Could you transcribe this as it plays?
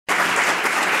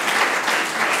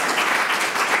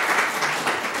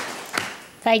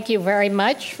thank you very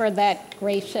much for that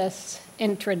gracious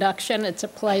introduction. It's a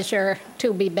pleasure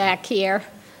to be back here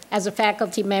as a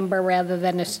faculty member rather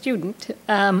than a student.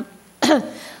 I'm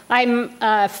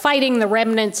fighting the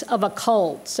remnants of a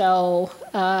cold, so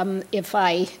if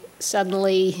I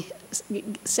suddenly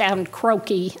sound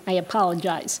croaky, I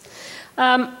apologize.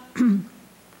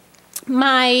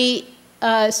 My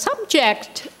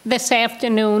subject this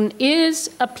afternoon is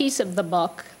a piece of the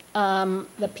book,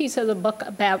 the piece of the book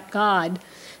about God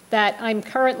that I'm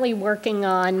currently working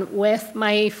on with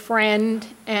my friend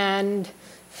and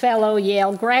fellow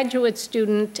Yale graduate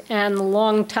student and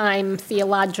longtime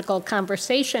theological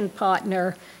conversation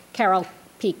partner, Carol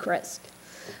Pechrist.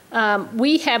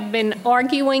 We have been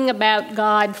arguing about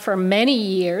God for many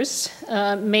years,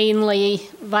 mainly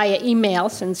via email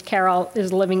since Carol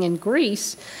is living in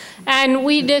Greece. And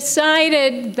we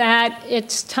decided that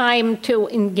it's time to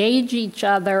engage each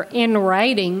other in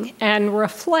writing and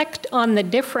reflect on the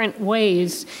different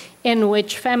ways in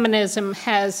which feminism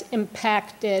has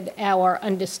impacted our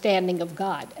understanding of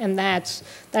God. And that's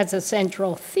a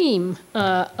central theme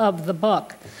of the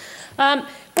book.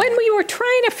 When we were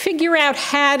trying to figure out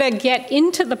how to get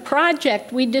into the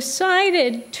project, we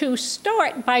decided to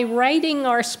start by writing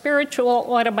our spiritual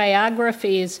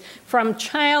autobiographies from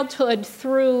childhood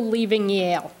through leaving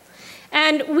Yale.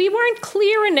 And we weren't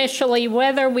clear initially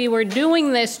whether we were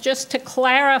doing this just to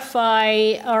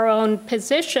clarify our own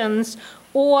positions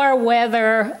or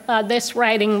whether this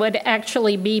writing would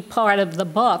actually be part of the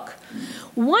book.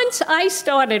 Once I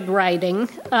started writing,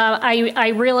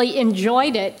 I really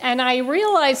enjoyed it, and I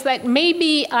realized that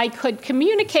maybe I could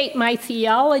communicate my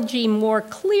theology more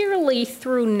clearly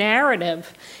through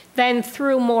narrative than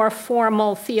through more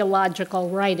formal theological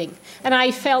writing. And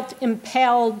I felt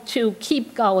impelled to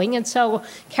keep going, and so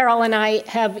Carol and I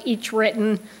have each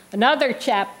written another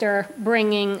chapter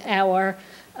bringing our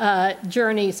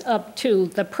journeys up to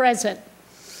the present.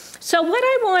 So what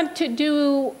I want to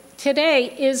do today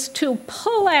is to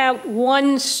pull out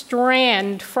one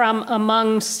strand from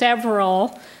among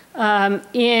several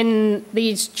in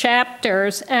these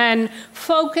chapters and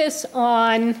focus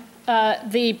on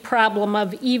the problem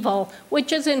of evil,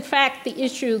 which is in fact the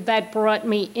issue that brought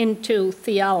me into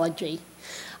theology.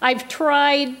 I've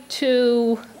tried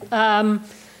to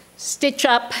stitch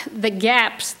up the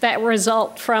gaps that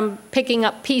result from picking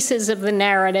up pieces of the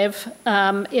narrative.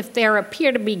 If there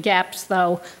appear to be gaps,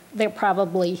 though, there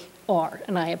probably are,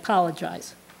 and I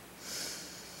apologize.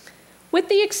 With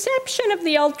the exception of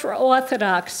the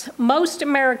ultra-Orthodox, most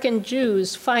American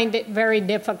Jews find it very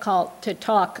difficult to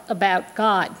talk about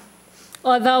God.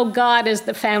 Although God is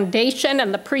the foundation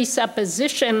and the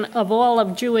presupposition of all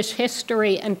of Jewish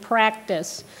history and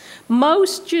practice,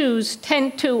 most Jews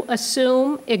tend to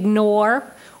assume, ignore,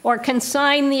 or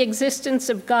consign the existence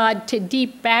of God to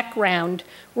deep background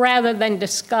rather than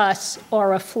discuss or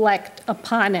reflect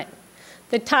upon it.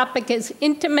 The topic is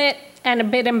intimate and a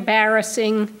bit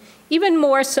embarrassing, even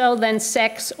more so than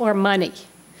sex or money,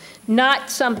 not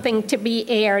something to be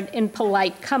aired in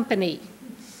polite company.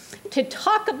 To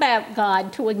talk about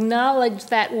God, to acknowledge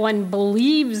that one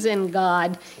believes in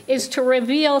God, is to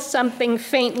reveal something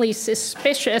faintly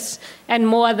suspicious and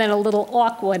more than a little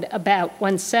awkward about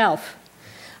oneself.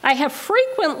 I have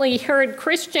frequently heard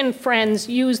Christian friends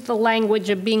use the language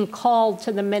of being called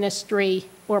to the ministry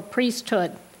or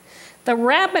priesthood. The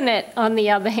rabbinate, on the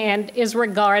other hand, is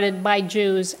regarded by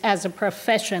Jews as a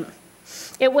profession.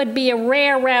 It would be a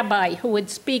rare rabbi who would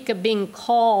speak of being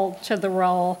called to the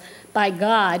role by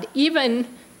God, even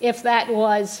if that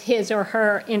was his or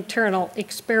her internal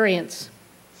experience.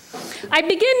 I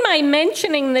begin by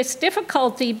mentioning this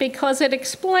difficulty because it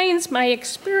explains my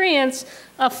experience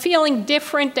of feeling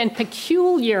different and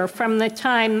peculiar from the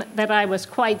time that I was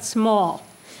quite small.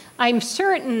 I'm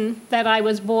certain that I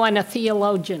was born a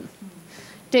theologian.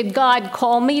 Did God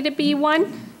call me to be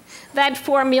one? That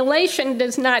formulation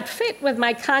does not fit with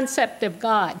my concept of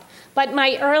God, but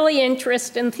my early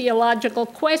interest in theological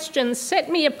questions set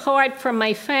me apart from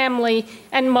my family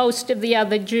and most of the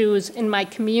other Jews in my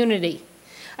community.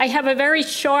 I have a very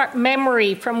sharp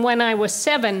memory from when I was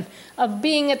 7 of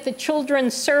being at the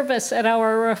children's service at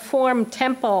our Reformed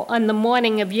temple on the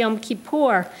morning of Yom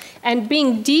Kippur and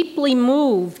being deeply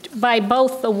moved by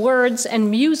both the words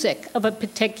and music of a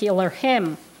particular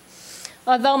hymn.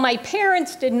 Although my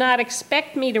parents did not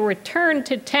expect me to return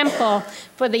to temple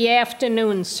for the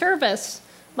afternoon service,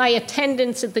 my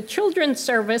attendance at the children's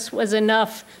service was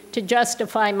enough to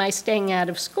justify my staying out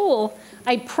of school.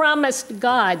 I promised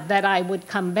God that I would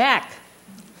come back.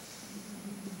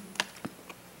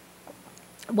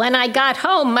 When I got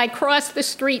home, my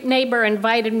cross-the-street neighbor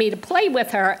invited me to play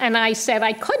with her, and I said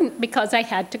I couldn't because I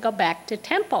had to go back to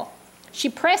temple. She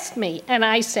pressed me, and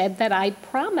I said that I'd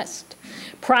promised.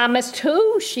 Promised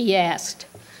who? She asked.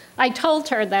 I told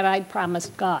her that I'd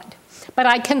promised God, but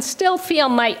I can still feel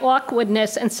my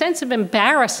awkwardness and sense of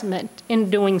embarrassment in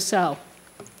doing so.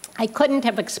 I couldn't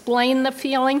have explained the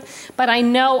feeling, but I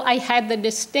know I had the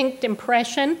distinct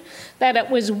impression that it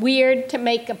was weird to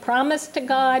make a promise to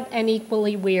God and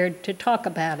equally weird to talk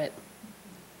about it.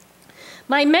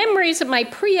 My memories of my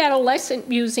pre-adolescent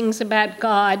musings about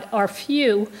God are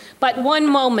few, but one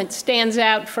moment stands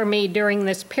out for me during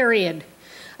this period.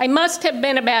 I must have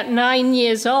been about 9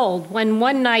 years old when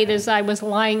one night as I was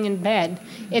lying in bed,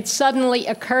 it suddenly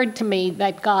occurred to me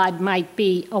that God might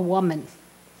be a woman.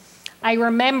 I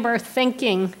remember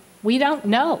thinking, we don't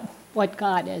know what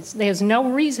God is. There's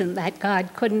no reason that God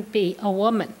couldn't be a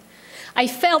woman. I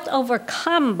felt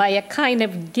overcome by a kind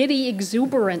of giddy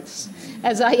exuberance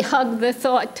as I hugged the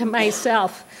thought to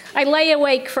myself. I lay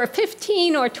awake for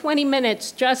 15 or 20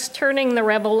 minutes just turning the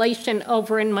revelation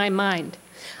over in my mind.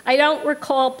 I don't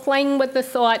recall playing with the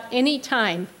thought any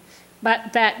time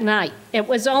but that night. It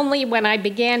was only when I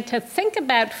began to think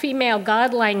about female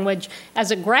God language as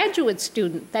a graduate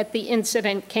student that the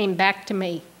incident came back to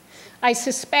me. I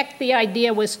suspect the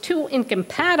idea was too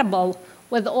incompatible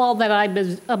with all that I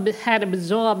had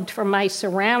absorbed from my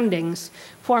surroundings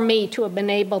for me to have been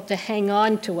able to hang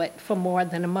on to it for more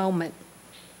than a moment.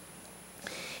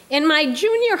 In my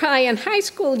junior high and high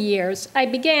school years, I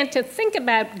began to think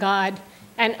about God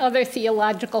and other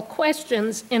theological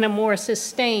questions in a more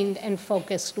sustained and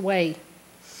focused way.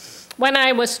 When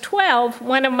I was 12,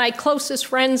 one of my closest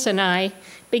friends and I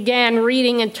began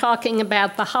reading and talking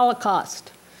about the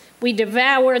Holocaust. We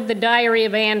devoured the Diary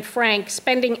of Anne Frank,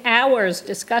 spending hours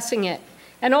discussing it,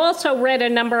 and also read a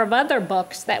number of other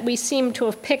books that we seemed to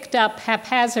have picked up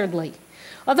haphazardly.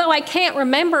 Although I can't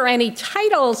remember any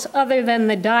titles other than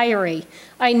the diary,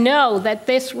 I know that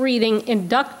this reading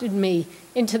inducted me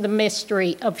into the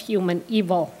mystery of human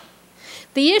evil.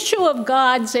 The issue of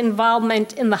God's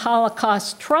involvement in the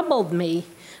Holocaust troubled me,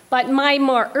 but my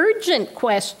more urgent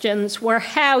questions were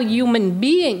how human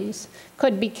beings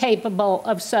could be capable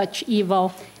of such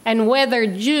evil and whether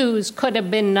Jews could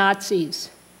have been Nazis.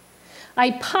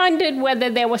 I pondered whether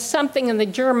there was something in the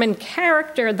German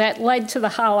character that led to the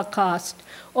Holocaust,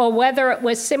 or whether it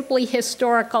was simply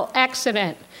historical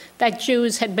accident that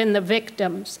Jews had been the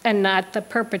victims and not the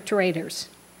perpetrators.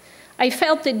 I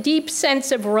felt a deep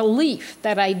sense of relief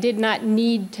that I did not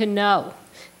need to know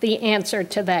the answer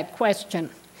to that question.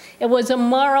 It was a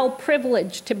moral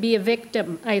privilege to be a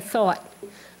victim, I thought,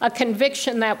 a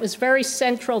conviction that was very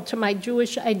central to my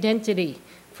Jewish identity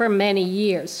for many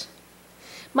years.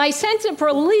 My sense of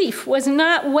relief was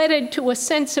not wedded to a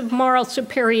sense of moral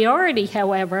superiority,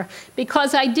 however,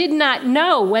 because I did not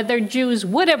know whether Jews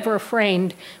would have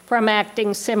refrained from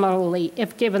acting similarly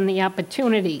if given the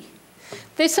opportunity.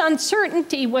 This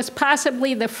uncertainty was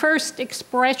possibly the first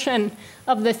expression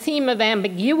of the theme of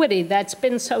ambiguity that's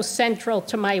been so central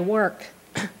to my work.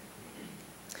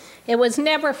 It was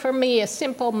never for me a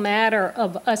simple matter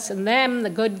of us and them, the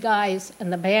good guys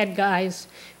and the bad guys.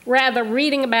 Rather,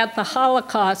 reading about the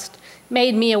Holocaust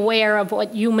made me aware of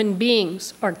what human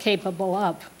beings are capable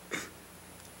of.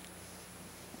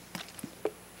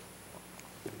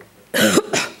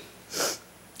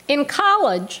 In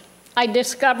college, I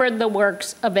discovered the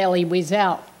works of Elie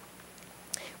Wiesel.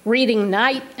 Reading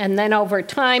Night, and then over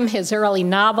time, his early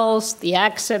novels, The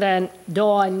Accident,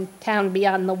 Dawn, Town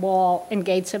Beyond the Wall, and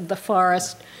Gates of the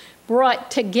Forest,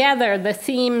 brought together the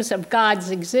themes of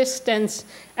God's existence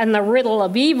and the riddle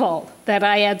of evil that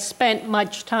I had spent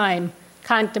much time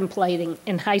contemplating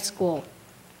in high school.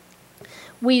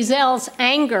 Wiesel's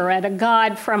anger at a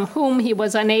God from whom he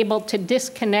was unable to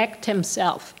disconnect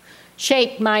himself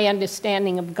shaped my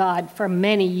understanding of God for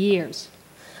many years.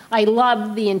 I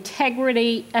loved the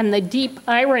integrity and the deep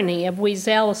irony of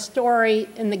Wiesel's story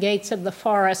in The Gates of the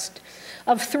Forest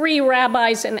of 3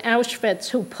 rabbis in Auschwitz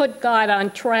who put God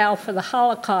on trial for the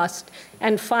Holocaust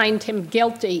and find him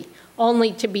guilty,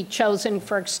 only to be chosen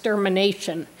for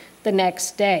extermination the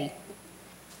next day.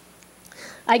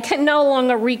 I can no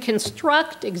longer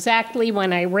reconstruct exactly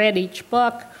when I read each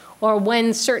book or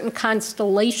when certain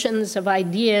constellations of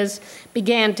ideas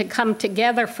began to come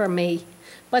together for me,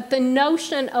 but the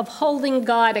notion of holding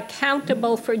God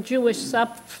accountable for Jewish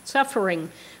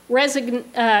suffering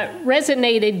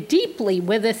resonated deeply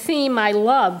with a theme I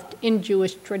loved in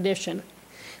Jewish tradition,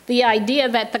 the idea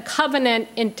that the covenant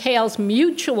entails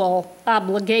mutual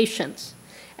obligations,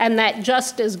 and that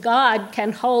just as God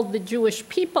can hold the Jewish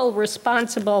people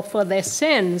responsible for their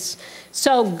sins,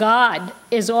 so God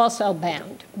is also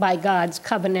bound by God's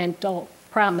covenantal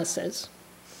promises.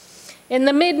 In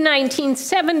the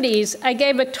mid-1970s, I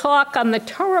gave a talk on the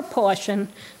Torah portion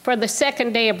for the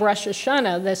second day of Rosh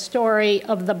Hashanah, the story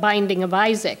of the binding of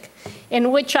Isaac,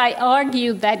 in which I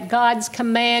argued that God's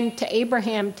command to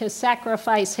Abraham to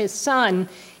sacrifice his son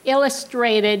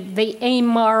illustrated the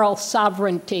amoral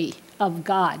sovereignty of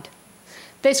God.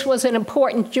 This was an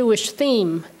important Jewish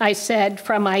theme, I said,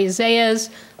 from Isaiah's,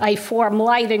 I form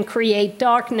light and create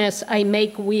darkness, I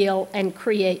make weal and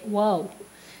create woe,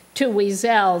 to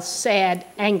Wiesel's sad,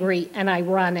 angry, and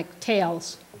ironic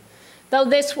tales. Though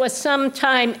this was some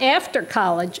time after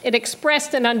college, it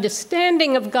expressed an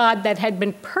understanding of God that had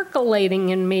been percolating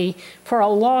in me for a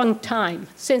long time,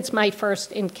 since my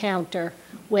first encounter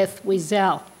with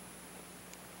Wiesel.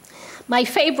 My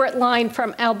favorite line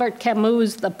from Albert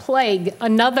Camus' The Plague,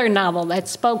 another novel that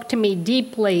spoke to me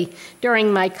deeply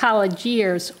during my college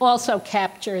years, also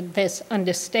captured this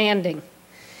understanding.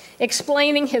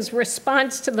 Explaining his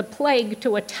response to the plague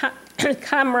to a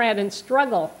comrade in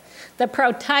struggle, the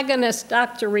protagonist,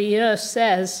 Dr. Rieu,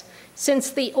 says, since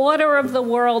the order of the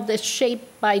world is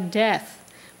shaped by death,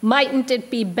 mightn't it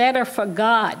be better for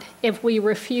God if we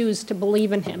refuse to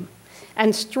believe in him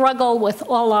and struggle with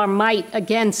all our might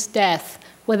against death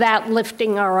without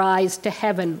lifting our eyes to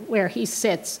heaven where he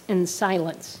sits in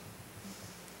silence?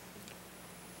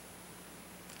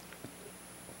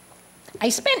 I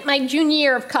spent my junior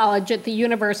year of college at the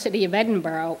University of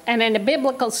Edinburgh, and in a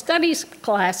biblical studies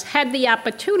class had the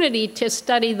opportunity to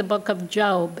study the book of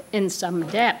Job in some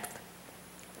depth.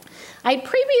 I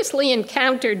previously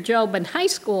encountered Job in high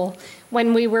school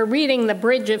when we were reading The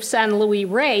Bridge of San Luis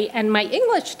Rey, and my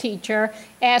English teacher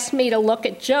asked me to look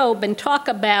at Job and talk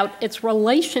about its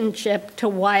relationship to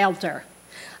Wilder.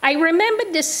 I remember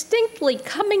distinctly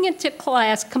coming into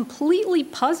class completely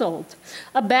puzzled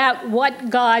about what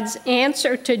God's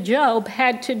answer to Job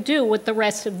had to do with the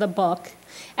rest of the book,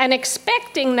 and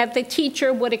expecting that the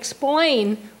teacher would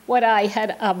explain what I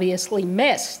had obviously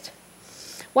missed.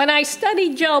 When I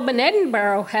studied Job in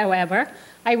Edinburgh, however,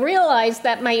 I realized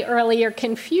that my earlier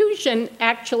confusion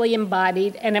actually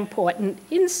embodied an important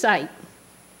insight.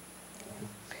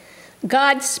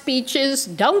 God's speeches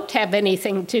don't have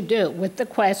anything to do with the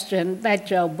question that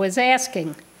Job was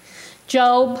asking.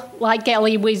 Job, like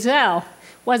Elie Wiesel,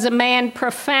 was a man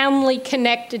profoundly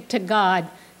connected to God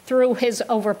through his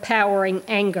overpowering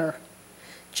anger.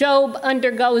 Job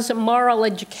undergoes a moral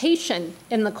education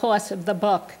in the course of the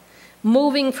book,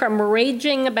 moving from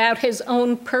raging about his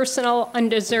own personal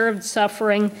undeserved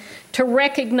suffering to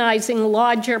recognizing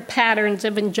larger patterns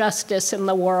of injustice in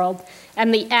the world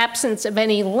and the absence of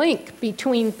any link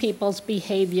between people's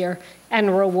behavior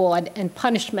and reward and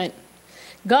punishment.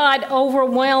 God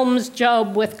overwhelms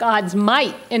Job with God's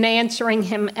might in answering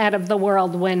him out of the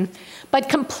whirlwind, but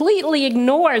completely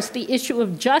ignores the issue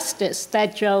of justice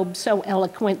that Job so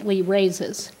eloquently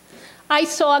raises. I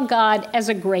saw God as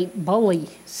a great bully,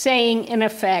 saying, in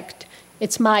effect,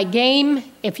 it's my game.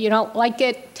 If you don't like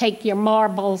it, take your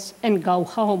marbles and go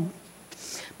home.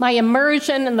 My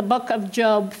immersion in the book of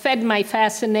Job fed my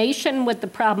fascination with the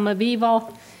problem of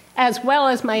evil, as well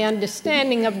as my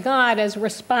understanding of God as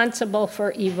responsible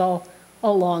for evil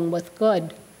along with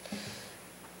good.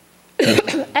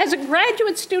 As a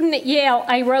graduate student at Yale,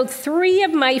 I wrote 3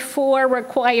 of my 4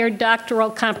 required doctoral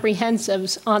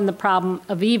comprehensives on the problem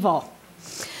of evil.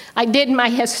 I did my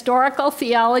historical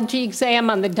theology exam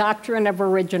on the doctrine of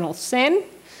original sin,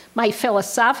 my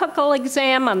philosophical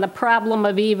exam on the problem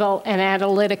of evil and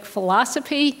analytic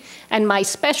philosophy, and my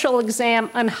special exam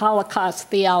on Holocaust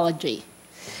theology.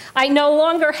 I no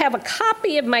longer have a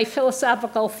copy of my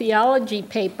philosophical theology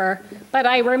paper, but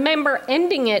I remember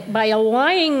ending it by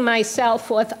allying myself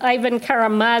with Ivan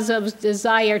Karamazov's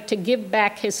desire to give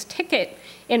back his ticket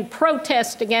in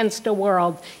protest against a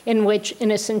world in which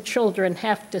innocent children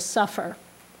have to suffer.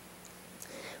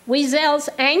 Wiesel's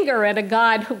anger at a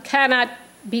God who cannot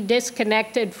be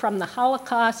disconnected from the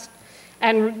Holocaust,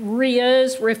 and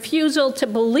Rieu's refusal to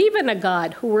believe in a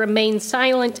God who remained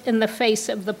silent in the face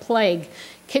of the plague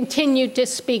continued to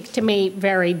speak to me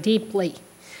very deeply.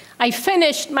 I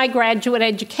finished my graduate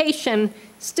education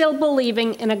still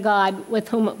believing in a God with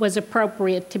whom it was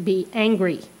appropriate to be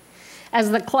angry.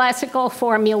 As the classical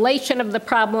formulation of the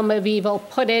problem of evil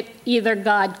put it, either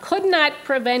God could not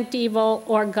prevent evil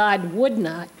or God would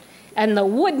not. And the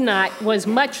would not was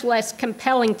much less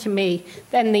compelling to me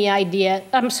than the idea,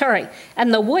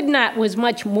 and the would not was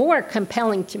much more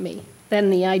compelling to me than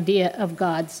the idea of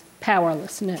God's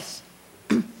powerlessness.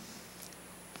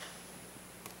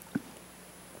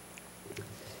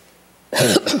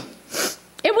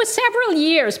 was several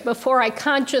years before I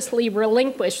consciously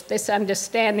relinquished this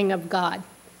understanding of God,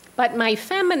 but my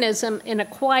feminism in a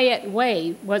quiet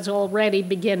way was already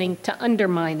beginning to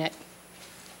undermine it.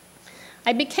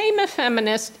 I became a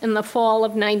feminist in the fall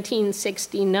of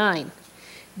 1969,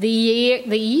 the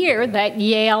year that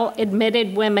Yale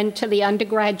admitted women to the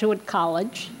undergraduate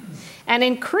college and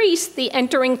increased the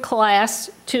entering class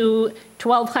to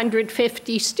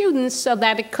 1,250 students so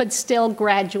that it could still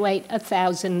graduate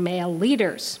 1,000 male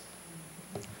leaders.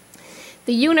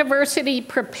 The university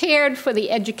prepared for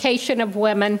the education of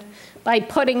women by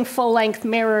putting full-length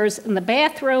mirrors in the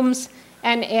bathrooms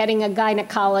and adding a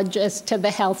gynecologist to the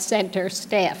health center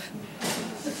staff.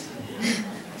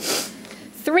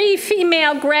 3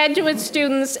 female graduate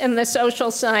students in the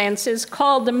social sciences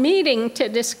called a meeting to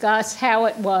discuss how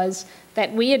it was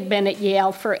that we had been at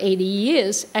Yale for 80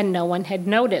 years and no one had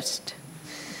noticed.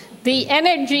 The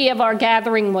energy of our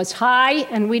gathering was high,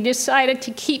 and we decided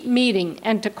to keep meeting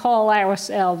and to call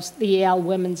ourselves the Yale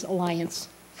Women's Alliance.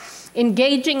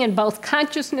 Engaging in both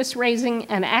consciousness raising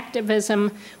and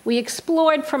activism, we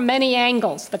explored from many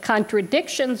angles the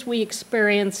contradictions we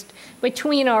experienced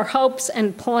between our hopes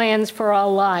and plans for our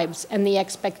lives and the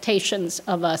expectations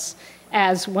of us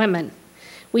as women.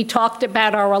 We talked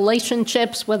about our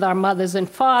relationships with our mothers and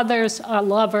fathers, our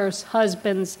lovers,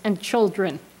 husbands, and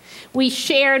children. We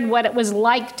shared what it was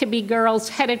like to be girls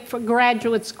headed for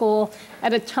graduate school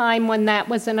at a time when that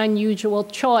was an unusual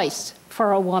choice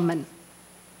for a woman.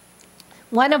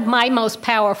 One of my most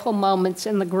powerful moments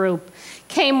in the group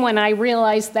came when I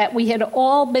realized that we had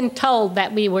all been told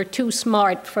that we were too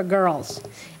smart for girls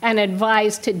and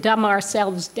advised to dumb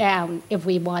ourselves down if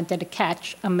we wanted to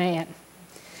catch a man.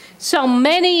 So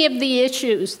many of the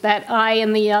issues that I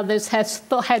and the others had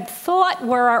thought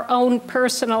were our own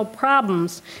personal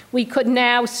problems, we could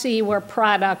now see were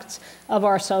products of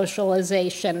our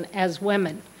socialization as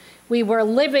women. We were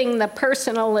living the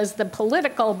personal as the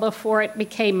political before it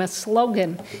became a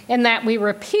slogan, in that we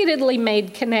repeatedly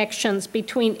made connections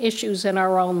between issues in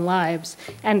our own lives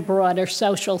and broader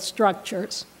social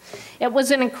structures. It was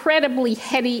an incredibly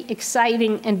heady,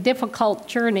 exciting, and difficult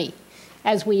journey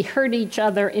as we herd each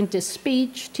other into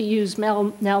speech, to use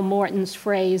Nell Morton's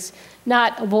phrase,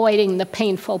 not avoiding the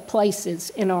painful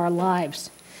places in our lives.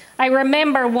 I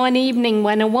remember one evening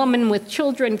when a woman with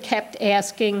children kept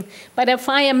asking, "But if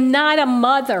I am not a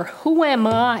mother, who am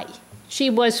I?" She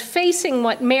was facing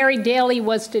what Mary Daly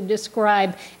was to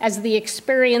describe as the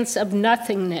experience of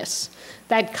nothingness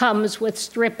that comes with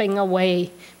stripping away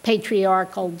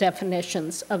patriarchal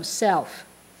definitions of self.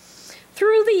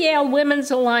 Through the Yale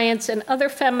Women's Alliance and other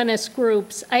feminist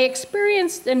groups, I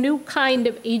experienced a new kind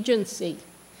of agency,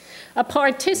 a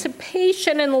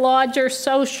participation in larger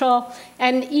social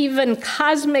and even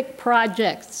cosmic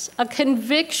projects, a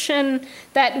conviction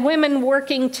that women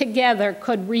working together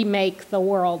could remake the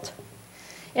world.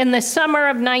 In the summer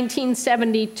of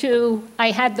 1972,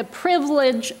 I had the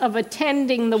privilege of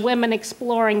attending the Women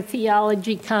Exploring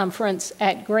Theology Conference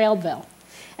at Grailville,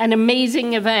 an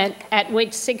amazing event at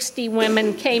which 60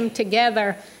 women came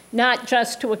together not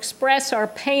just to express our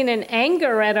pain and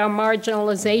anger at our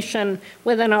marginalization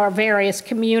within our various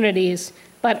communities,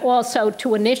 but also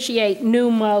to initiate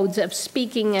new modes of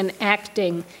speaking and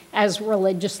acting as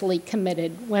religiously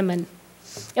committed women.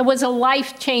 It was a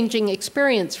life-changing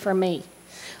experience for me,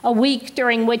 a week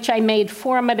during which I made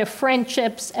formative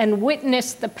friendships and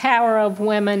witnessed the power of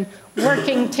women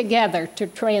working together to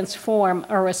transform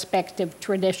our respective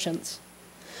traditions.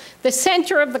 The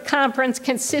center of the conference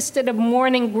consisted of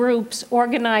morning groups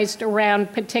organized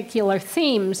around particular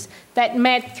themes that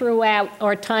met throughout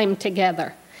our time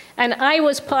together. And I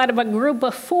was part of a group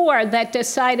of 4 that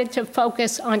decided to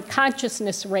focus on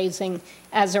consciousness raising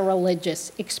as a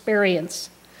religious experience.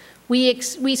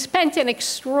 We spent an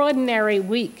extraordinary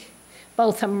week,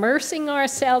 both immersing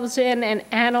ourselves in and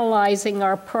analyzing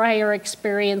our prior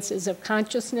experiences of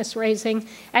consciousness raising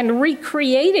and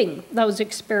recreating those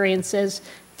experiences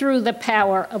through the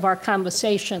power of our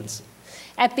conversations.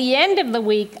 At the end of the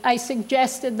week, I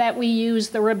suggested that we use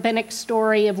the rabbinic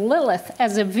story of Lilith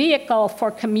as a vehicle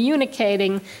for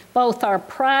communicating both our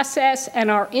process and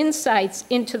our insights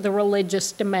into the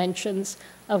religious dimensions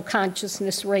of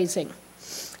consciousness raising.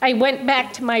 I went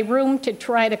back to my room to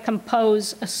try to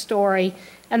compose a story,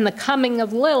 and the coming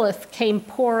of Lilith came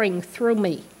pouring through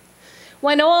me.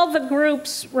 When all the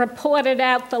groups reported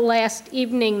out the last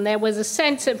evening, there was a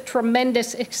sense of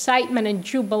tremendous excitement and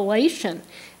jubilation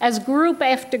as group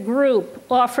after group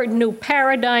offered new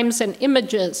paradigms and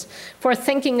images for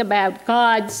thinking about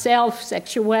God, self,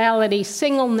 sexuality,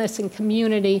 singleness and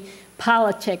community,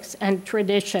 politics, and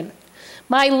tradition.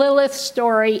 My Lilith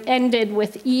story ended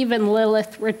with Eve and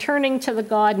Lilith returning to the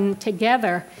garden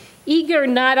together, eager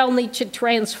not only to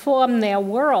transform their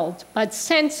world, but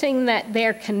sensing that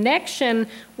their connection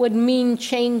would mean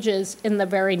changes in the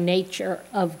very nature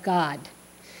of God.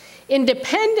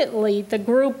 Independently, the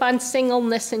group on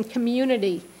singleness and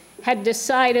community had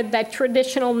decided that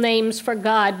traditional names for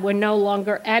God were no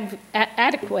longer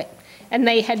adequate, and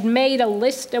they had made a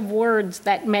list of words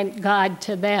that meant God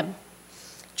to them.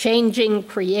 Changing,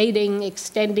 creating,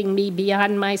 extending me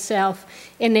beyond myself,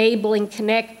 enabling,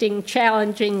 connecting,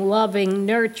 challenging, loving,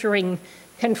 nurturing,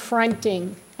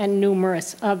 confronting, and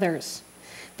numerous others.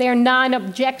 Their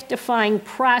non-objectifying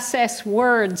process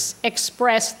words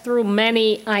expressed through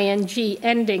many ing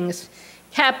endings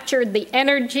captured the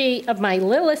energy of my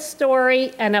Lilith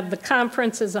story and of the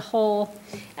conference as a whole,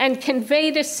 and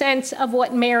conveyed a sense of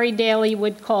what Mary Daly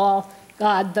would call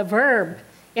God the Verb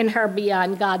in her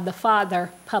Beyond God the Father,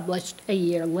 published a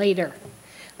year later.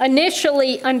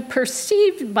 Initially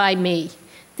unperceived by me,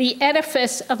 the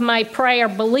edifice of my prior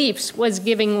beliefs was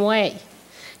giving way,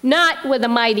 not with a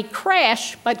mighty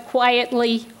crash, but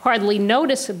quietly, hardly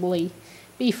noticeably,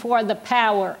 before the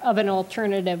power of an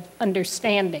alternative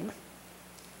understanding.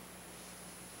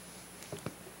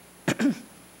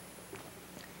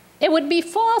 It would be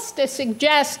false to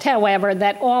suggest, however,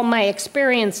 that all my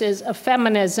experiences of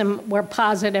feminism were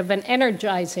positive and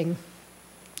energizing.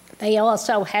 They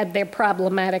also had their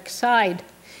problematic side.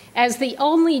 As the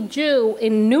only Jew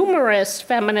in numerous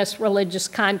feminist religious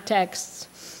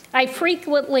contexts, I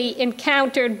frequently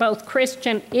encountered both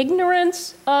Christian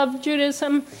ignorance of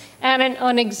Judaism and an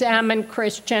unexamined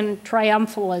Christian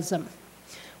triumphalism.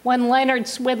 When Leonard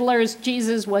Swidler's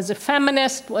Jesus Was a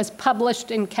Feminist was published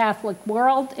in Catholic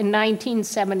World in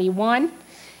 1971,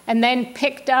 and then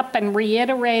picked up and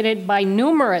reiterated by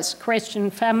numerous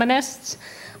Christian feminists,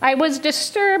 I was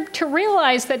disturbed to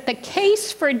realize that the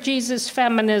case for Jesus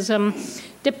feminism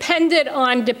depended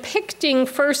on depicting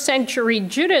first-century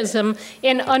Judaism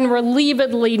in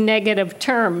unrelievedly negative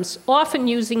terms, often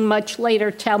using much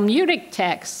later Talmudic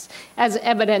texts as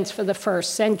evidence for the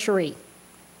first century.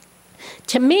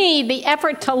 To me, the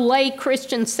effort to lay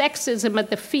Christian sexism at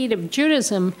the feet of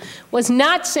Judaism was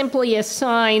not simply a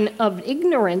sign of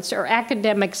ignorance or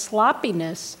academic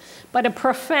sloppiness, but a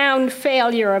profound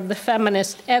failure of the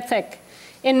feminist ethic.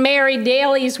 In Mary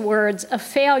Daly's words, a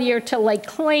failure to lay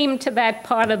claim to that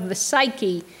part of the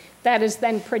psyche that is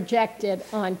then projected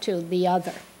onto the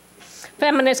other.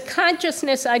 Feminist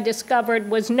consciousness, I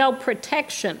discovered, was no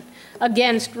protection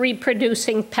against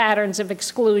reproducing patterns of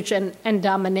exclusion and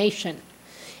domination.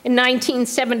 In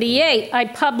 1978, I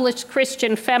published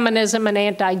Christian Feminism and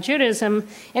Anti-Judaism,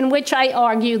 in which I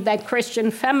argued that Christian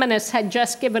feminists had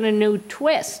just given a new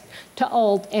twist to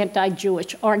old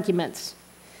anti-Jewish arguments.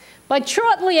 But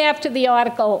shortly after the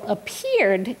article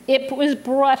appeared, it was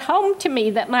brought home to me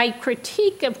that my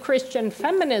critique of Christian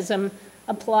feminism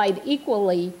applied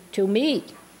equally to me.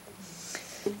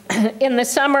 In the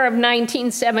summer of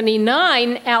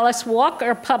 1979, Alice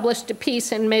Walker published a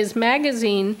piece in Ms.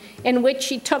 Magazine in which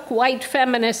she took white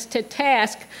feminists to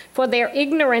task for their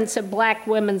ignorance of black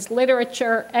women's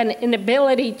literature and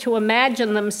inability to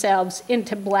imagine themselves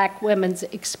into black women's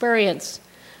experience.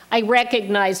 I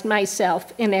recognized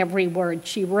myself in every word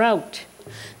she wrote.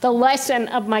 The lesson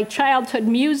of my childhood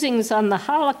musings on the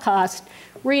Holocaust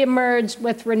reemerged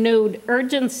with renewed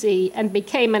urgency and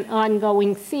became an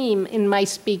ongoing theme in my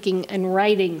speaking and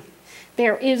writing.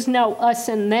 There is no us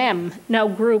and them, no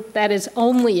group that is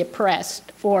only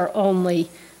oppressed or only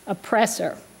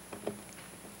oppressor.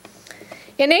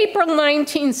 In April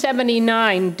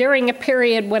 1979, during a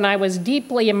period when I was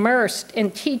deeply immersed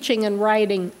in teaching and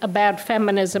writing about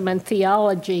feminism and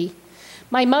theology,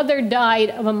 my mother died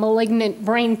of a malignant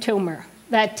brain tumor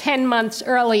that 10 months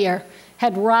earlier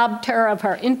had robbed her of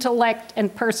her intellect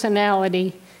and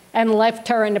personality and left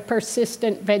her in a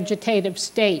persistent vegetative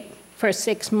state for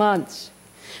 6 months.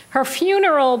 Her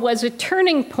funeral was a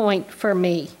turning point for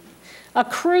me, a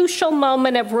crucial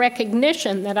moment of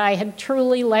recognition that I had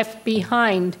truly left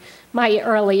behind my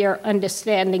earlier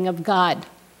understanding of God.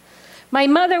 My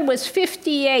mother was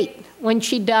 58 when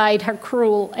she died her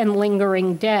cruel and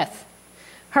lingering death.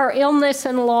 Her illness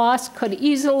and loss could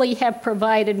easily have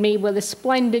provided me with a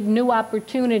splendid new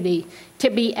opportunity to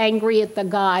be angry at the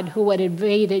God who had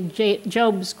evaded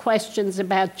Job's questions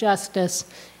about justice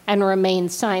and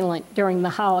remained silent during the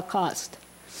Holocaust.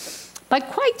 But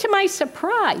quite to my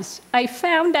surprise, I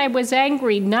found I was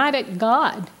angry not at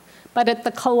God, but at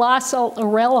the colossal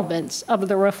irrelevance of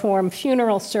the Reform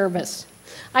funeral service.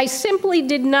 I simply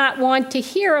did not want to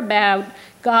hear about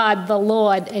God, the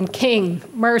Lord and King,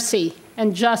 mercy,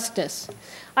 and justice.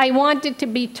 I wanted to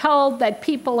be told that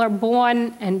people are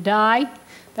born and die,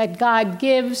 that God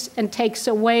gives and takes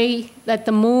away, that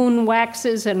the moon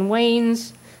waxes and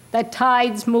wanes, that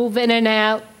tides move in and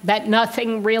out, that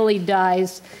nothing really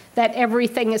dies, that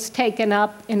everything is taken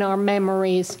up in our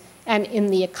memories and in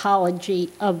the ecology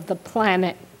of the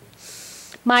planet.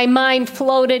 My mind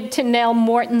floated to Nell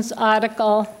Morton's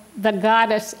article, The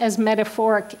Goddess as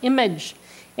Metaphoric Image,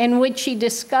 in which she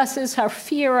discusses her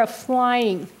fear of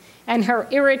flying and her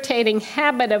irritating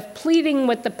habit of pleading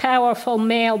with the powerful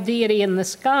male deity in the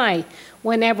sky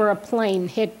whenever a plane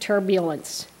hit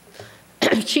turbulence.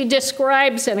 She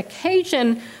describes an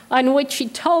occasion on which she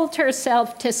told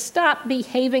herself to stop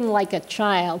behaving like a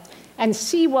child and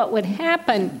see what would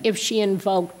happen if she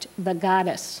invoked the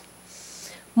goddess.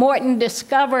 Morton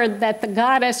discovered that the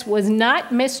goddess was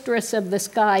not mistress of the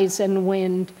skies and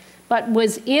wind, but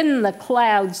was in the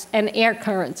clouds and air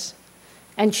currents.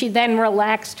 And she then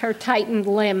relaxed her tightened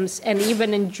limbs and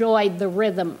even enjoyed the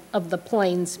rhythm of the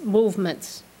plane's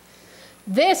movements.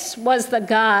 This was the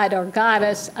god or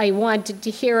goddess I wanted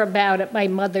to hear about at my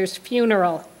mother's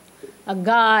funeral. A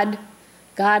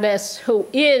goddess who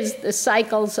is the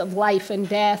cycles of life and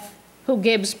death, who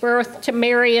gives birth to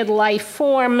myriad life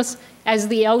forms as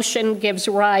the ocean gives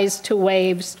rise to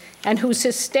waves, and who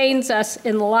sustains us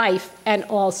in life and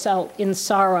also in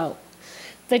sorrow.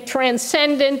 The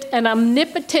transcendent and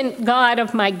omnipotent God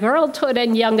of my girlhood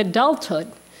and young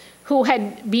adulthood, who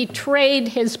had betrayed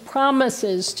his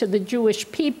promises to the Jewish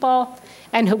people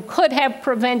and who could have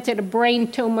prevented a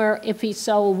brain tumor if he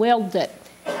so willed it,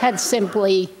 had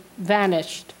simply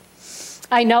vanished.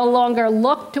 I no longer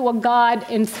looked to a God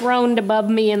enthroned above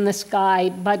me in the sky,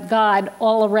 but God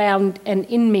all around and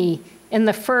in me, in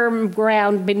the firm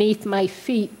ground beneath my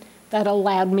feet that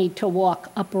allowed me to walk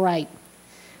upright.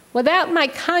 Without my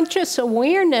conscious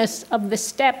awareness of the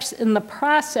steps in the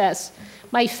process,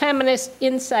 my feminist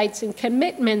insights and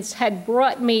commitments had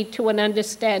brought me to an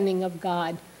understanding of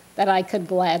God that I could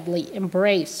gladly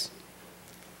embrace.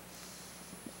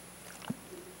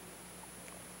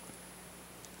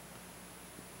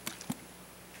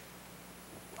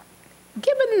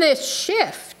 Given this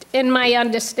shift in my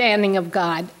understanding of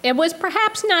God, it was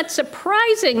perhaps not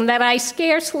surprising that I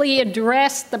scarcely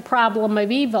addressed the problem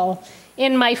of evil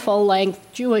in my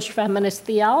full-length Jewish feminist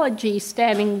theology,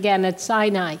 Standing Again at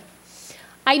Sinai.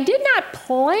 I did not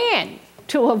plan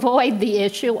to avoid the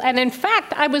issue, and in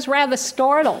fact, I was rather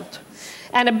startled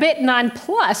and a bit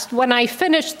nonplussed when I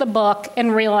finished the book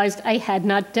and realized I had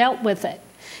not dealt with it.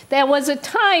 There was a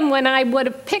time when I would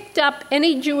have picked up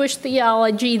any Jewish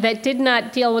theology that did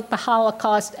not deal with the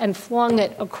Holocaust and flung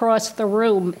it across the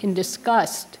room in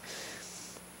disgust.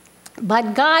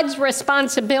 But God's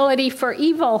responsibility for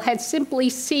evil had simply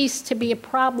ceased to be a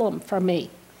problem for me.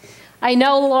 I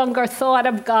no longer thought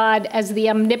of God as the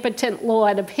omnipotent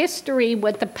Lord of history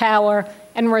with the power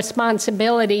and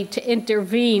responsibility to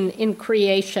intervene in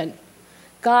creation.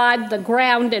 God, the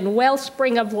ground and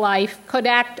wellspring of life, could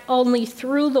act only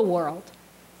through the world,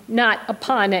 not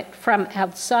upon it from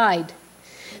outside.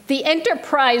 The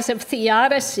enterprise of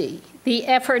theodicy, the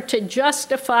effort to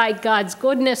justify God's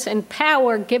goodness and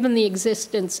power given the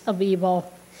existence of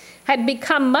evil, had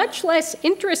become much less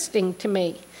interesting to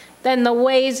me than the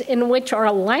ways in which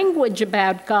our language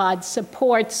about God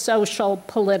supports social,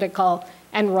 political,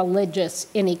 and religious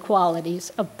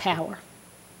inequalities of power.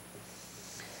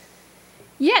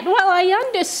 Yet, while I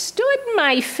understood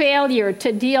my failure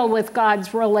to deal with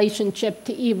God's relationship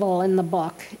to evil in the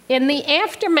book, in the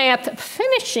aftermath of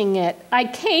finishing it, I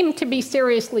came to be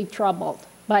seriously troubled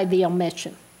by the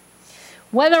omission.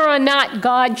 Whether or not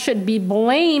God should be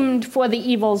blamed for the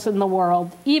evils in the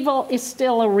world, evil is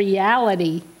still a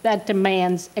reality that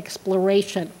demands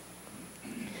exploration.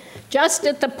 Just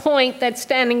at the point that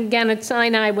Standing Again at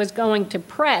Sinai was going to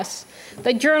press,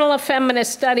 the Journal of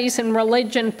Feminist Studies and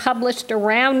Religion published a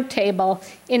roundtable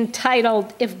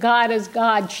entitled, "If God is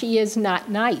God, She Is Not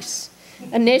Nice,"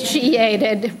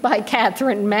 initiated by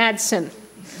Catherine Madsen.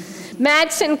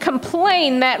 Madsen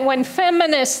complained that when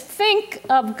feminists think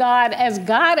of God as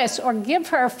goddess or give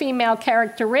her female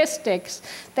characteristics,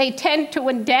 they tend to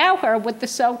endow her with the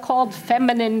so-called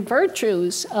feminine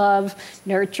virtues of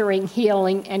nurturing,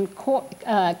 healing, and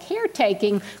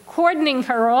caretaking, cordoning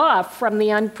her off from the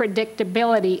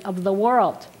unpredictability of the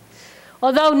world.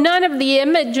 Although none of the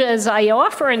images I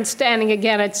offer in Standing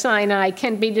Again at Sinai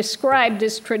can be described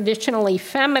as traditionally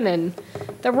feminine,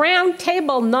 the round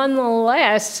table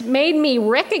nonetheless made me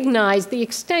recognize the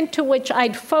extent to which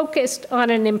I'd focused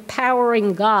on an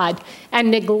empowering God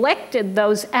and neglected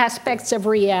those aspects of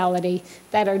reality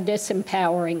that are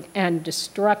disempowering and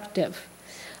destructive.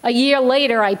 A year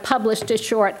later, I published a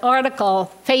short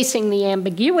article, Facing the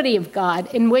Ambiguity of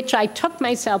God, in which I took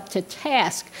myself to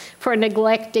task for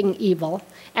neglecting evil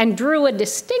and drew a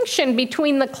distinction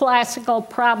between the classical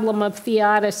problem of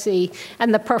theodicy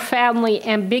and the profoundly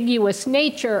ambiguous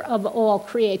nature of all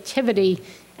creativity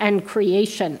and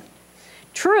creation.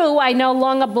 True, I no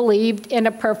longer believed in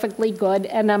a perfectly good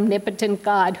and omnipotent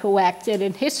God who acted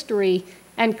in history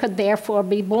and could therefore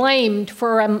be blamed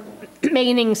for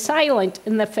remaining silent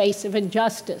in the face of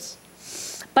injustice.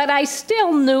 But I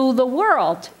still knew the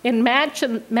world, in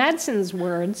Madsen's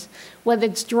words, with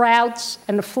its droughts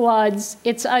and floods,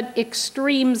 its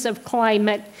extremes of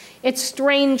climate, its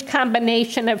strange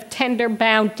combination of tender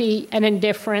bounty and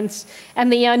indifference,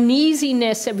 and the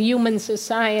uneasiness of human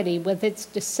society with its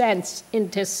descents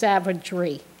into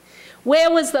savagery.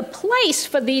 Where was the place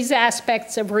for these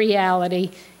aspects of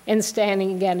reality in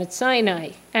Standing Again at Sinai?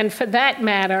 And for that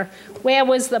matter, where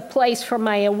was the place for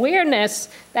my awareness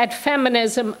that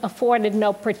feminism afforded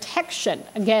no protection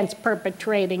against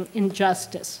perpetrating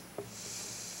injustice?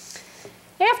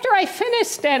 After I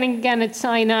finished Standing Again at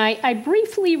Sinai, I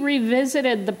briefly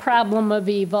revisited the problem of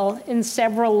evil in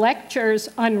several lectures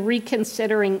on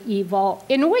reconsidering evil,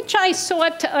 in which I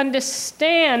sought to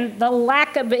understand the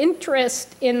lack of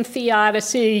interest in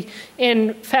theodicy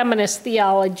in feminist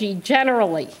theology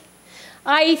generally.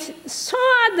 I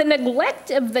saw the neglect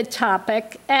of the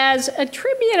topic as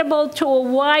attributable to a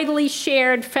widely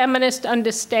shared feminist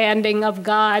understanding of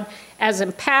God as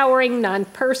empowering,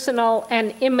 non-personal,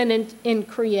 and immanent in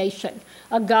creation,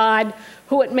 a God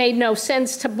who it made no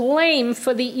sense to blame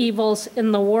for the evils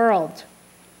in the world.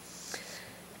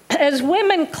 As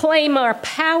women claim our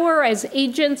power as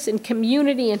agents in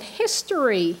community and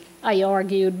history, I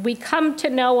argued, we come to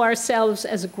know ourselves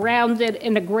as grounded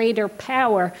in a greater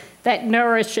power that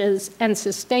nourishes and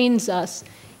sustains us,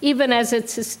 even as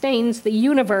it sustains the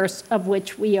universe of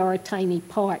which we are a tiny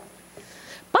part.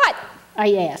 But,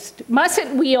 I asked,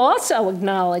 mustn't we also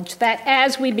acknowledge that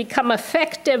as we become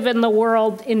effective in the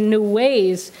world in new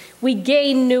ways, we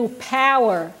gain new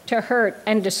power to hurt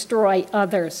and destroy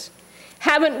others?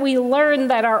 Haven't we learned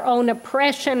that our own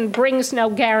oppression brings no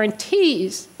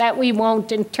guarantees that we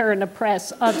won't in turn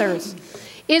oppress others?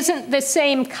 Isn't the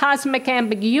same cosmic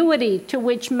ambiguity to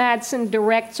which Madsen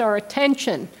directs our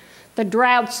attention, the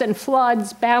droughts and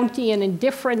floods, bounty and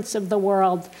indifference of the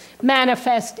world,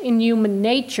 manifest in human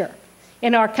nature,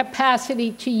 in our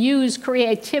capacity to use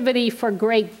creativity for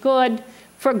great good,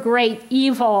 for great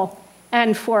evil,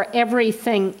 and for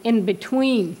everything in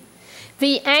between?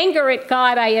 The anger at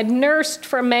God I had nursed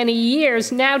for many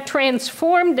years now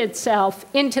transformed itself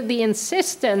into the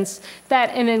insistence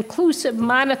that an inclusive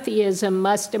monotheism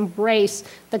must embrace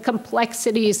the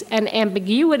complexities and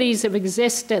ambiguities of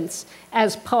existence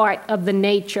as part of the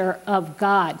nature of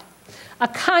God. A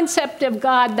concept of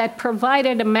God that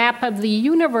provided a map of the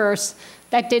universe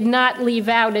that did not leave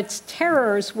out its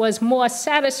terrors was more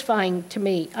satisfying to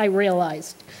me, I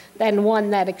realized, than one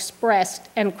that expressed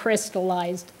and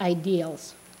crystallized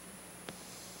ideals.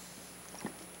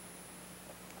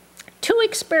 Two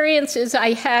experiences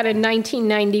I had in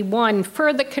 1991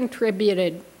 further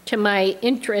contributed to my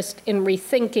interest in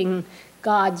rethinking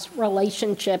God's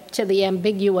relationship to the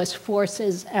ambiguous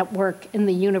forces at work in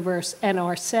the universe and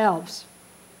ourselves.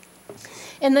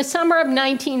 In the summer of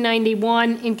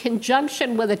 1991, in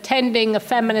conjunction with attending a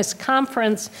feminist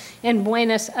conference in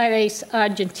Buenos Aires,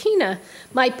 Argentina,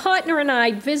 my partner and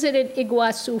I visited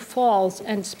Iguazu Falls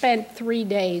and spent 3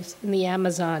 days in the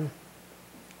Amazon.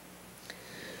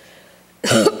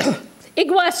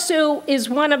 Iguazu is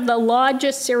one of the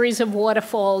largest series of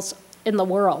waterfalls in the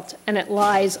world, and it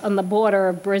lies on the border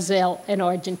of Brazil and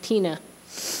Argentina.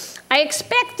 I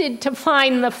expected to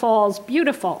find the falls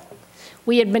beautiful.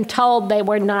 We had been told they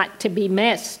were not to be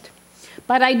missed.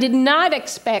 But I did not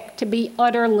expect to be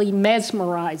utterly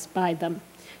mesmerized by them,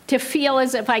 to feel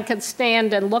as if I could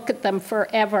stand and look at them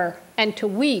forever, and to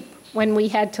weep when we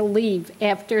had to leave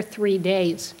after 3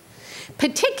 days.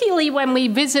 Particularly when we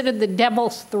visited the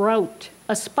Devil's Throat,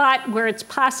 a spot where it's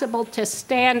possible to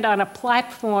stand on a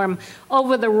platform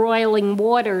over the roiling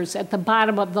waters at the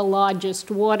bottom of the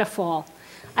largest waterfall.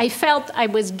 I felt I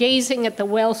was gazing at the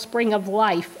wellspring of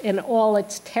life in all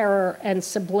its terror and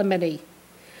sublimity.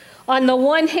 On the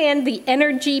one hand, the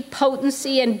energy,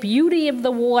 potency, and beauty of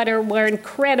the water were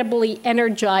incredibly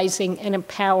energizing and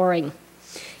empowering.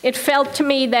 It felt to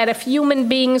me that if human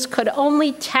beings could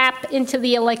only tap into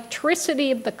the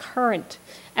electricity of the current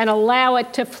and allow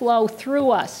it to flow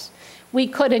through us, we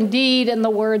could indeed, in the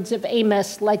words of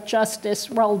Amos, let justice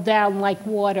roll down like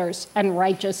waters and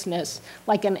righteousness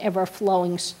like an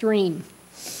ever-flowing stream.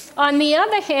 On the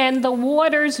other hand, the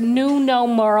waters knew no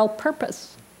moral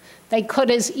purpose. They could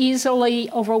as easily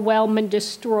overwhelm and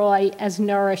destroy as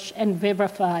nourish and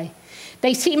vivify.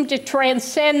 They seemed to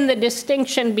transcend the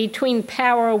distinction between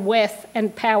power with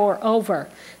and power over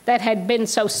that had been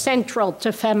so central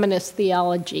to feminist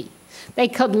theology. They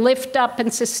could lift up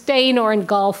and sustain or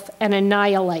engulf and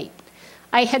annihilate.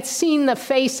 I had seen the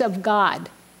face of God,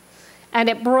 and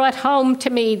it brought home to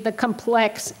me the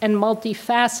complex and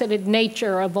multifaceted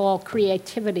nature of all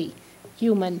creativity,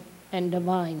 human and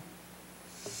divine.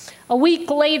 A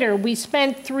week later, we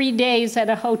spent 3 days at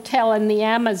a hotel in the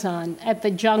Amazon at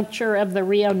the juncture of the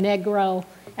Rio Negro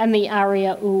and the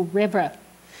Ariaú River.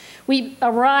 We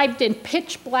arrived in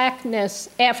pitch blackness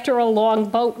after a long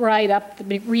boat ride up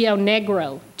the Rio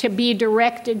Negro to be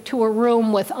directed to a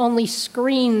room with only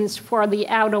screens for the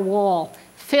outer wall,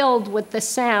 filled with the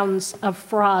sounds of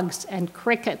frogs and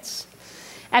crickets.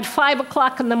 At 5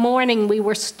 o'clock in the morning, we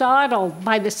were startled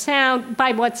by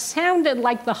what sounded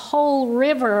like the whole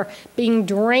river being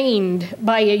drained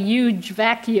by a huge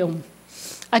vacuum.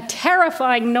 A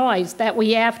terrifying noise that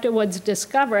we afterwards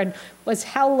discovered was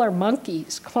howler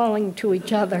monkeys calling to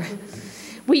each other.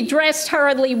 We dressed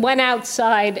hurriedly, went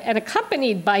outside, and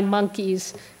accompanied by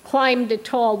monkeys, climbed a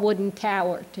tall wooden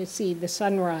tower to see the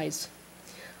sunrise.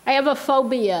 I have a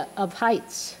phobia of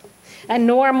heights, and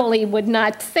normally would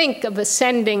not think of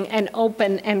ascending an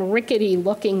open and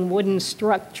rickety-looking wooden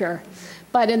structure.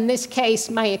 But in this case,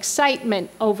 my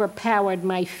excitement overpowered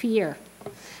my fear.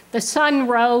 The sun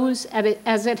rose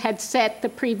as it had set the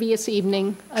previous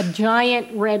evening, a giant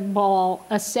red ball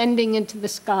ascending into the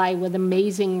sky with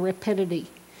amazing rapidity.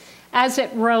 As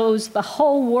it rose, the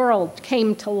whole world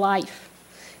came to life.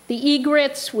 The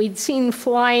egrets we'd seen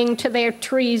flying to their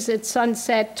trees at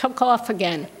sunset took off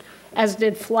again, as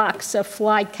did flocks of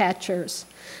flycatchers.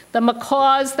 The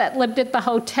macaws that lived at the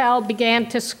hotel began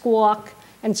to squawk,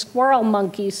 and squirrel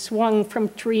monkeys swung from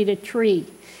tree to tree.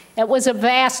 It was a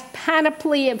vast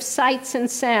panoply of sights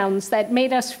and sounds that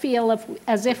made us feel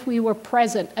as if we were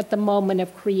present at the moment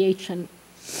of creation.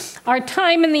 Our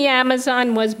time in the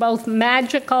Amazon was both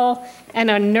magical and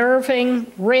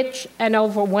unnerving, rich and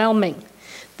overwhelming.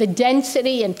 The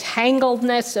density and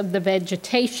tangledness of the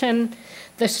vegetation,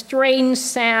 the strange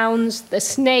sounds, the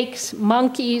snakes,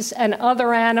 monkeys, and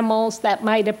other animals that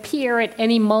might appear at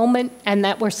any moment and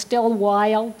that were still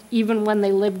wild, even when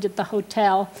they lived at the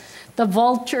hotel, the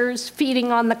vultures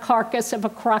feeding on the carcass of a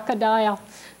crocodile,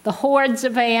 the hordes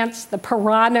of ants, the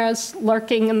piranhas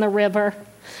lurking in the river.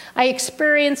 I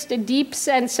experienced a deep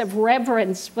sense of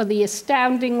reverence for the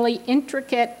astoundingly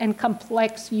intricate and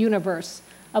complex universe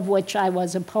of which I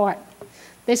was a part.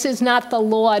 This is not the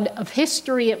Lord of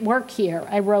history at work here,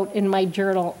 I wrote in my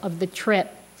journal of the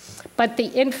trip, but the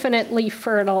infinitely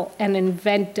fertile and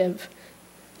inventive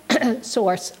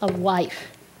source of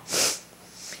life.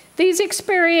 These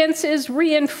experiences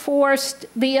reinforced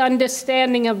the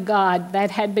understanding of God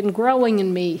that had been growing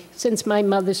in me since my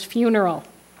mother's funeral.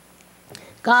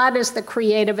 God is the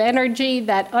creative energy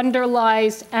that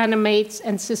underlies, animates,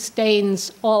 and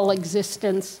sustains all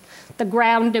existence, the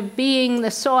ground of being,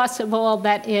 the source of all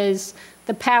that is,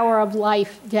 the power of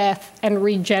life, death, and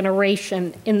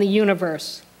regeneration in the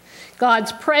universe.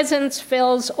 God's presence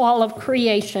fills all of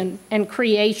creation, and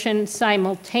creation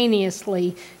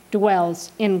simultaneously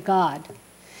dwells in God.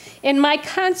 In my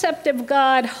concept of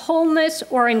God, wholeness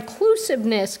or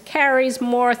inclusiveness carries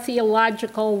more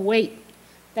theological weight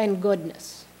than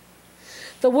goodness.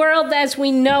 The world as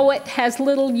we know it has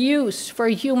little use for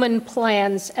human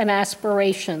plans and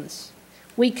aspirations.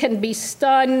 We can be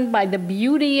stunned by the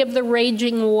beauty of the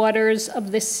raging waters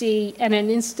of the sea and an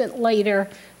instant later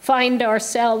find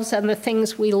ourselves and the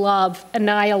things we love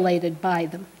annihilated by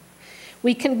them.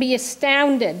 We can be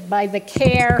astounded by the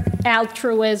care,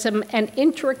 altruism, and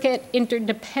intricate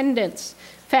interdependence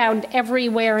found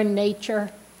everywhere in nature,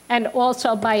 and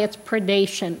also by its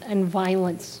predation and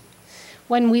violence.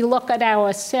 When we look at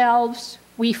ourselves,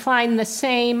 we find the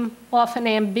same, often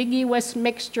ambiguous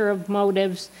mixture of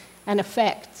motives and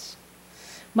effects.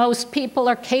 Most people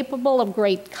are capable of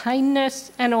great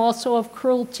kindness and also of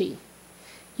cruelty.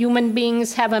 Human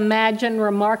beings have imagined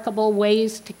remarkable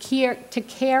ways to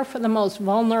care for the most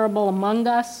vulnerable among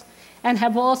us, and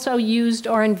have also used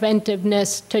our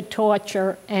inventiveness to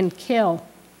torture and kill.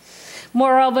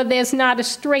 Moreover, there's not a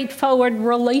straightforward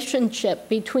relationship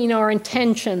between our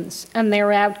intentions and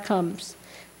their outcomes.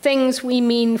 Things we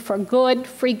mean for good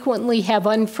frequently have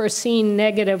unforeseen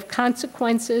negative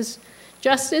consequences,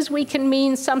 just as we can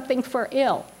mean something for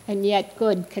ill, and yet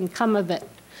good can come of it.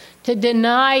 To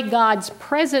deny God's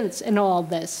presence in all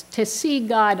this, to see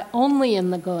God only in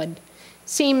the good,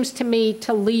 seems to me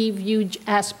to leave huge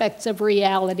aspects of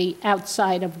reality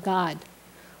outside of God.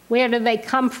 Where do they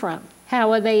come from?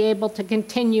 How are they able to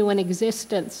continue in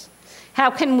existence?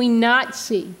 How can we not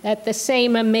see that the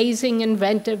same amazing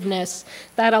inventiveness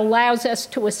that allows us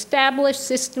to establish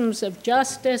systems of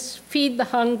justice, feed the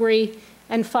hungry,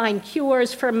 and find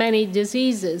cures for many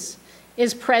diseases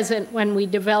is present when we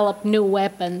develop new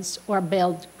weapons or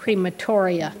build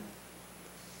crematoria?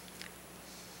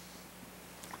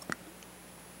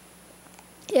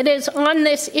 It is on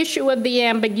this issue of the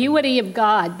ambiguity of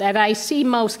God that I see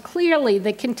most clearly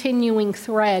the continuing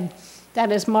thread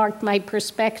that has marked my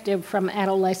perspective from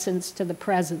adolescence to the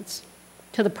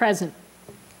present.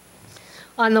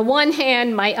 On the one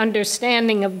hand, my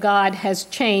understanding of God has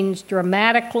changed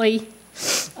dramatically.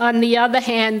 On the other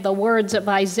hand, the words of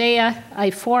Isaiah,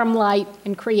 I form light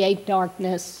and create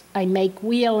darkness. I make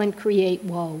weal and create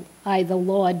woe. I, the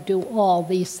Lord, do all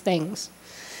these things,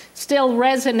 still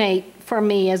resonate for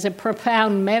me as a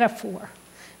profound metaphor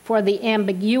for the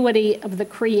ambiguity of the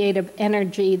creative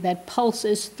energy that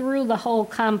pulses through the whole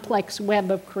complex web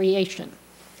of creation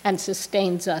and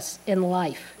sustains us in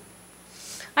life.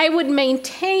 I would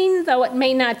maintain, though it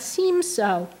may not seem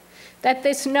so, that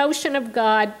this notion of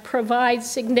God provides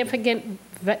significant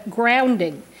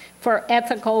grounding for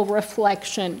ethical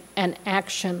reflection and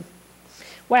action.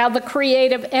 While the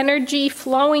creative energy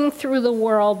flowing through the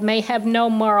world may have no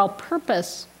moral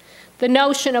purpose, the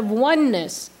notion of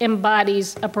oneness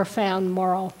embodies a profound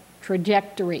moral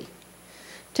trajectory.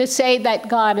 To say that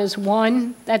God is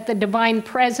one, that the divine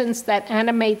presence that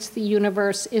animates the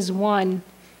universe is one,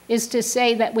 is to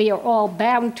say that we are all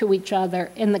bound to each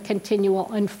other in the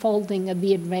continual unfolding of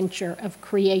the adventure of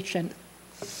creation.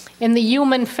 In the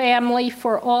human family,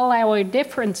 for all our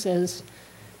differences,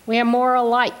 we are more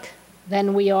alike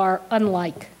than we are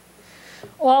unlike.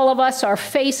 All of us are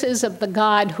faces of the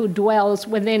God who dwells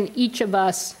within each of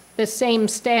us. The same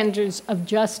standards of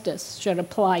justice should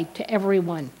apply to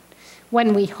everyone.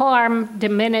 When we harm,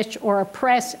 diminish, or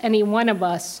oppress any one of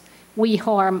us, we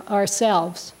harm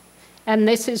ourselves. And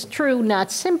this is true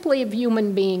not simply of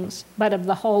human beings, but of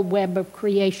the whole web of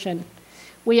creation.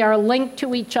 We are linked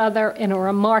to each other in a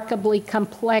remarkably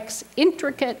complex,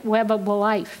 intricate web of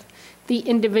life, the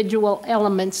individual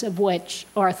elements of which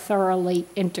are thoroughly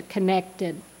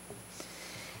interconnected.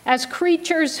 As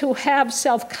creatures who have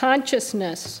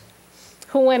self-consciousness,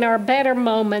 who in our better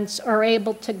moments are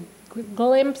able to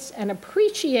glimpse and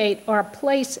appreciate our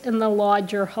place in the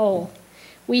larger whole,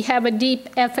 we have a deep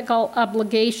ethical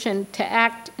obligation to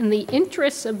act in the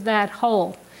interests of that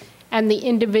whole and the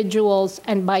individuals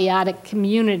and biotic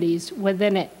communities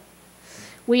within it.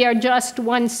 We are just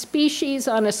one species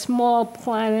on a small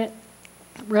planet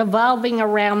revolving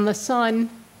around the sun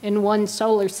in one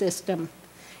solar system.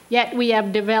 Yet we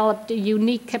have developed a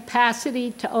unique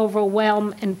capacity to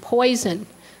overwhelm and poison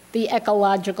the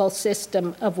ecological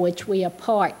system of which we are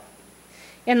part.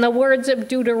 In the words of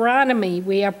Deuteronomy,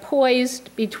 we are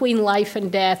poised between life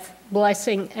and death,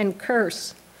 blessing and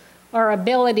curse. Our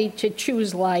ability to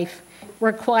choose life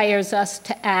requires us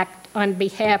to act on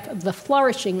behalf of the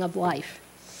flourishing of life,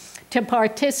 to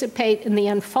participate in the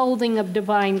unfolding of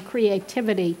divine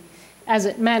creativity as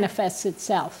it manifests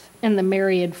itself in the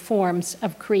myriad forms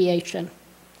of creation.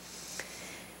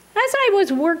 As I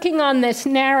was working on this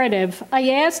narrative, I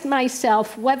asked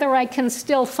myself whether I can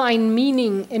still find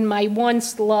meaning in my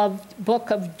once loved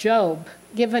book of Job,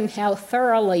 given how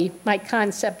thoroughly my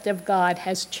concept of God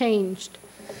has changed.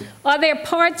 Are there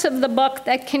parts of the book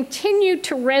that continue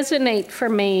to resonate for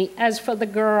me as for the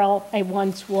girl I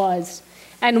once was?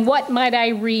 And what might I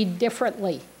read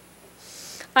differently?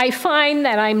 I find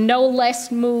that I'm no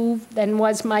less moved than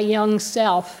was my young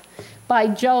self by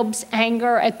Job's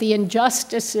anger at the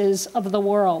injustices of the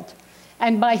world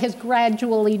and by his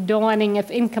gradually dawning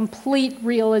of incomplete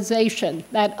realization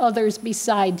that others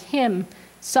beside him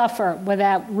suffer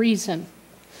without reason.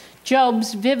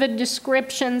 Job's vivid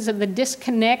descriptions of the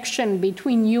disconnection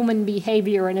between human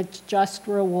behavior and its just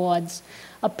rewards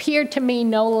appear to me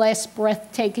no less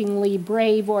breathtakingly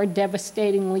brave or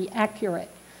devastatingly accurate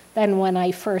than when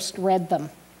I first read them.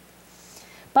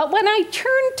 But when I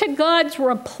turn to God's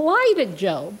reply to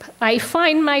Job, I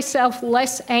find myself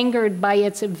less angered by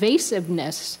its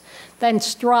evasiveness than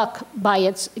struck by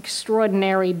its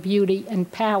extraordinary beauty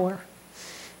and power.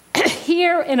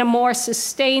 Here, in a more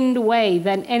sustained way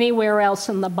than anywhere else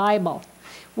in the Bible,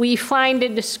 we find a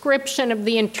description of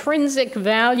the intrinsic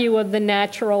value of the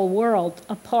natural world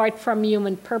apart from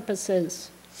human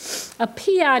purposes, a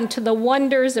paean to the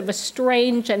wonders of a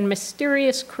strange and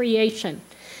mysterious creation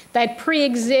that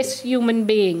pre-exists human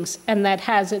beings and that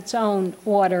has its own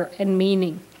order and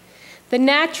meaning. The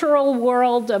natural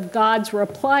world of God's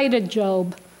reply to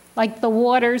Job, like the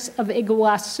waters of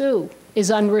Iguazu, is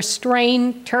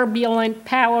unrestrained, turbulent,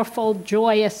 powerful,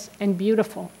 joyous, and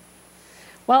beautiful.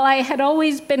 While I had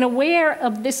always been aware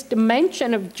of this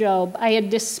dimension of Job, I had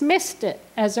dismissed it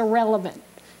as irrelevant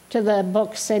to the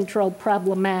book's central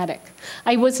problematic.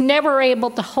 I was never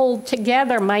able to hold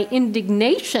together my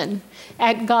indignation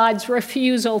at God's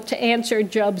refusal to answer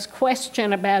Job's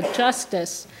question about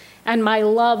justice and my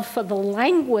love for the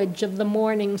language of the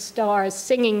morning stars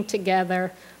singing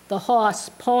together, the horse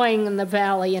pawing in the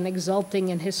valley and exulting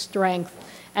in his strength,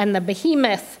 and the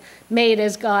behemoth made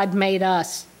as God made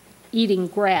us, eating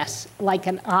grass like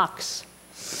an ox.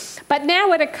 But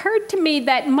now it occurred to me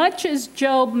that much as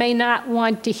Job may not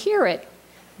want to hear it,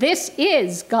 this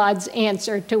is God's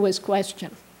answer to his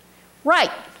question.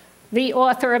 Right, the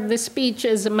author of the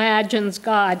speeches imagines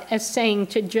God as saying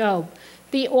to Job,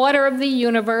 the order of the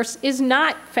universe is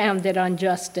not founded on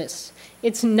justice.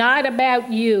 It's not about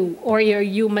you or your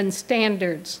human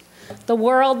standards. The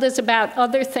world is about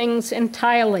other things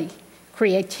entirely.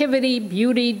 Creativity,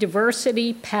 beauty,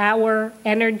 diversity, power,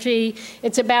 energy.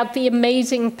 It's about the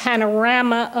amazing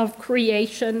panorama of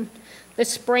creation, the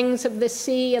springs of the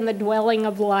sea and the dwelling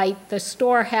of light, the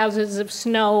storehouses of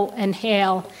snow and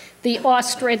hail, the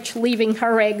ostrich leaving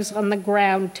her eggs on the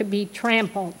ground to be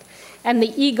trampled, and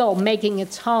the eagle making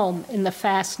its home in the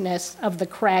fastness of the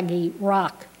craggy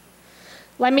rock.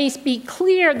 Let me be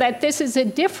clear that this is a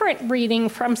different reading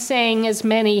from saying, as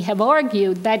many have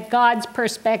argued, that God's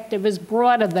perspective is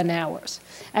broader than ours,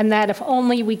 and that if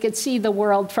only we could see the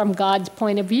world from God's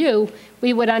point of view,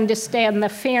 we would understand the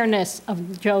fairness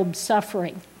of Job's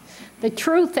suffering. The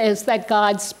truth is that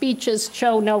God's speeches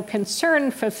show no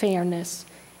concern for fairness,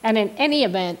 and in any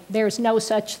event, there's no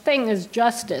such thing as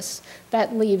justice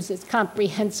that leaves its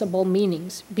comprehensible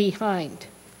meanings behind.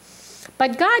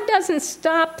 But God doesn't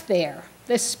stop there.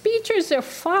 The speeches are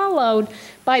followed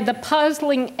by the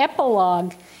puzzling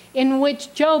epilogue in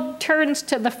which Job turns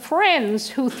to the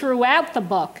friends who throughout the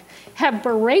book have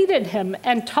berated him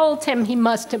and told him he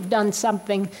must have done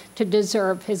something to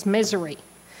deserve his misery.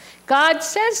 God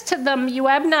says to them, "You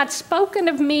have not spoken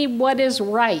of me what is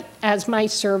right, as my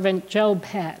servant Job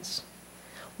has."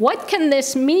 What can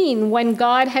this mean when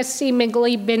God has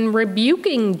seemingly been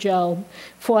rebuking Job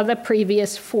for the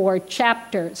previous 4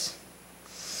 chapters?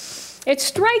 It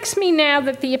strikes me now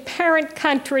that the apparent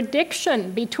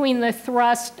contradiction between the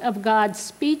thrust of God's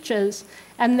speeches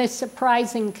and this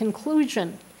surprising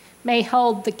conclusion may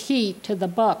hold the key to the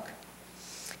book.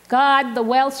 God, the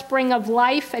wellspring of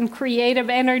life and creative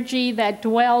energy that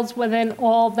dwells within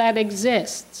all that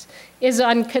exists, is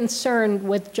unconcerned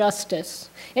with justice.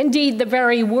 Indeed, the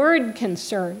very word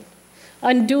concern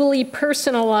unduly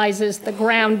personalizes the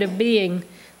ground of being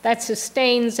that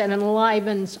sustains and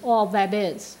enlivens all that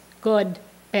is, good,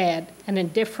 bad, and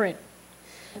indifferent.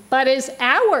 But is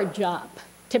our job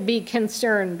to be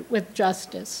concerned with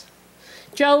justice?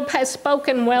 Job has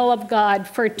spoken well of God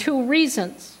for 2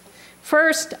 reasons.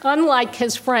 First, unlike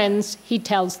his friends, he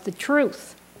tells the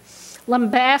truth.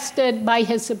 Lambasted by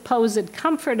his supposed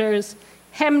comforters,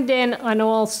 hemmed in on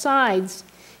all sides,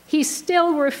 he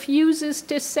still refuses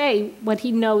to say what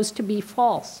he knows to be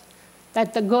false,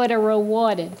 that the good are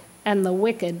rewarded and the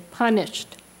wicked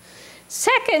punished.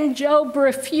 Second, Job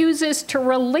refuses to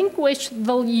relinquish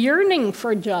the yearning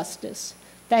for justice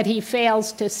that he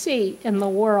fails to see in the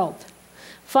world.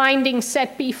 Finding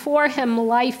set before him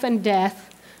life and death,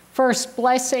 first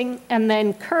blessing and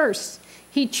then curse,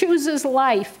 he chooses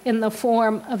life in the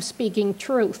form of speaking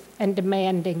truth and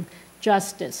demanding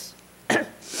justice.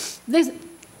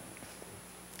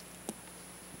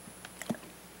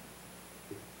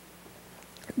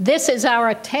 This is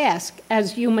our task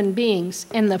as human beings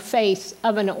in the face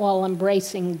of an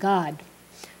all-embracing God,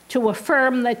 to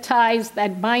affirm the ties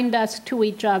that bind us to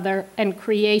each other and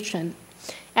creation,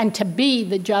 and to be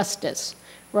the justice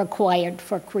required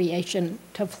for creation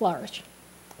to flourish.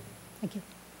 Thank you.